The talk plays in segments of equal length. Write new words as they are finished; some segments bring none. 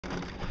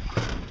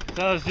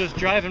So I was just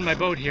driving my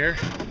boat here,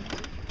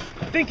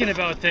 thinking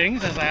about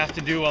things, as I have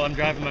to do while I'm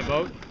driving my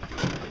boat.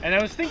 And I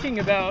was thinking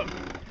about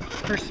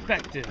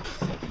perspectives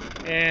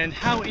and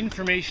how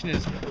information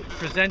is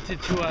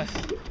presented to us,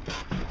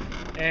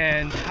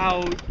 and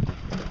how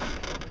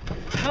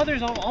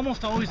there's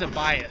almost always a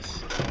bias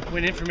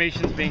when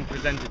information is being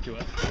presented to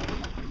us.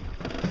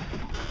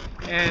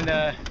 And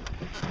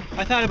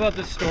I thought about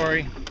this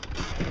story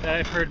that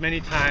I've heard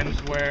many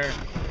times, where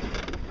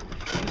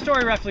the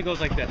story roughly goes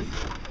like this.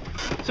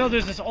 So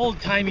there's this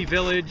old-timey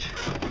village,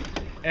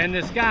 and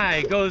this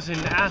guy goes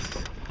and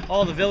asks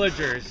all the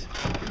villagers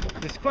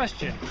this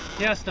question.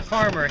 He asks the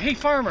farmer, "Hey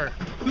farmer,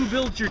 who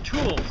builds your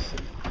tools?"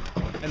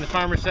 And the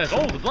farmer says,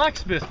 "Oh, the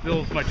blacksmith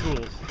builds my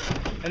tools."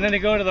 And then they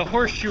go to the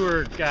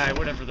horseshoer guy,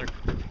 whatever their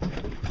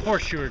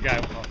horseshoer guy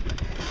will call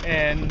it,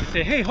 and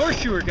say, "Hey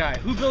horseshoer guy,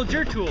 who builds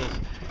your tools?"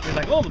 He's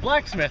like, "Oh, the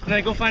blacksmith." And then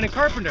they go find a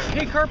carpenter.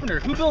 "Hey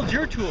carpenter, who builds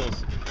your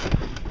tools?"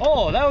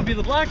 "Oh, that would be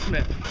the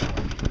blacksmith."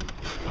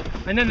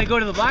 And then they go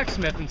to the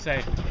blacksmith and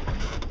say,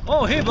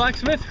 "Oh, hey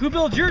blacksmith, who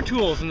builds your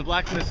tools?" And the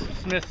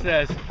blacksmith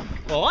says,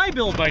 "Well, I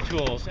build my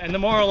tools." And the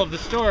moral of the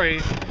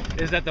story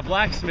is that the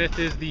blacksmith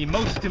is the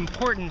most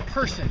important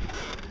person,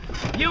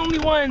 the only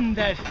one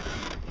that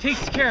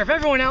takes care of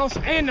everyone else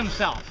and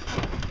himself.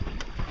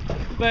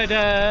 But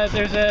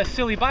there's a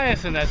silly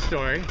bias in that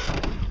story,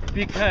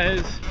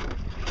 because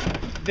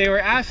they were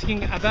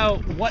asking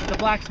about what the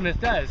blacksmith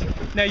does.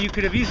 Now you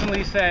could have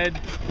easily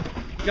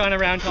gone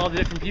around to all the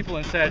different people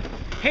and said,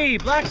 "Hey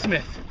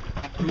blacksmith,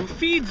 who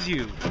feeds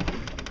you?"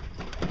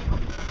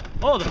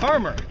 "Oh, the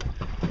farmer."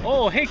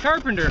 "Oh, hey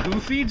carpenter, who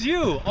feeds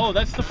you?" "Oh,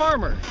 that's the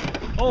farmer."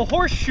 "Oh,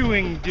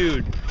 horseshoeing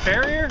dude,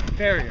 farrier?"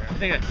 I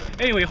think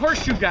that. Anyway,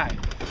 horseshoe guy,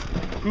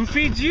 who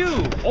feeds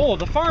you? "Oh,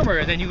 the farmer."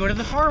 And then you go to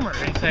the farmer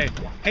and say,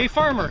 "Hey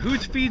farmer, who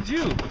feeds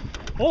you?"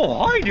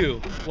 "Oh, I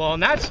do." Well, in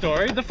that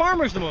story, the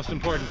farmer's the most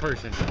important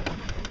person.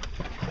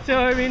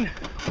 So, I mean,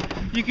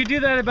 you could do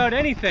that about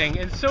anything,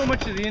 and so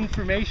much of the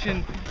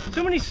information,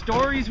 so many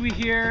stories we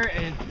hear,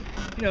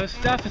 and,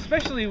 stuff,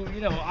 especially,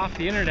 off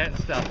the internet and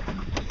stuff,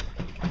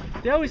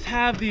 they always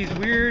have these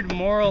weird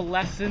moral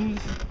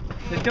lessons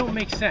that don't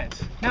make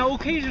sense. Now,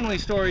 occasionally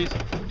stories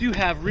do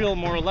have real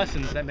moral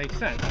lessons that make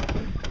sense,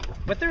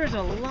 but there's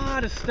a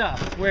lot of stuff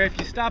where if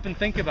you stop and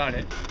think about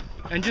it,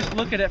 and just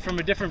look at it from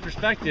a different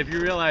perspective, you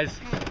realize,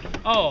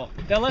 oh,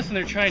 that lesson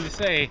they're trying to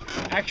say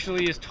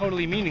actually is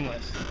totally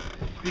meaningless.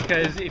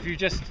 Because if you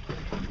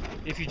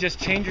just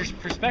change your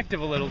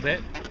perspective a little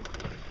bit,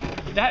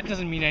 that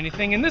doesn't mean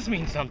anything, and this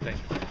means something.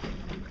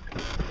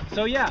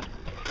 So yeah,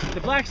 the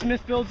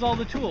blacksmith builds all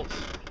the tools.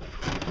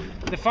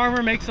 The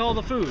farmer makes all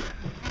the food.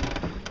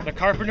 The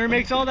carpenter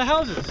makes all the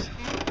houses.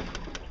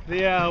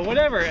 The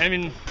whatever. I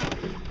mean,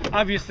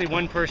 obviously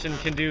one person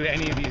can do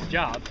any of these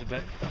jobs,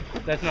 but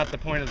that's not the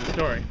point of the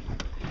story.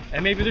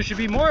 And maybe there should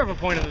be more of a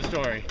point of the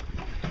story.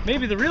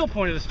 Maybe the real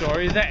point of the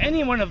story is that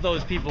any one of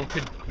those people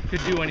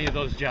could do any of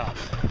those jobs.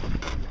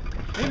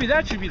 Maybe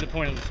that should be the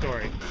point of the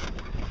story.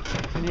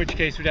 In which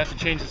case we'd have to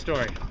change the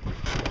story.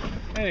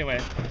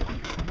 Anyway,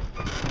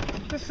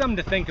 just something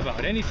to think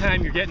about.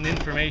 Anytime you're getting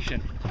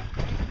information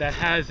that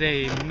has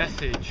a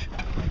message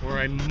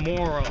or a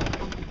moral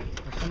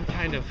or some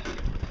kind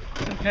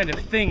of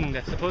thing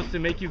that's supposed to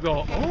make you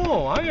go,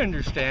 "Oh, I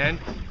understand,"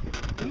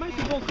 it might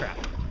be bullcrap.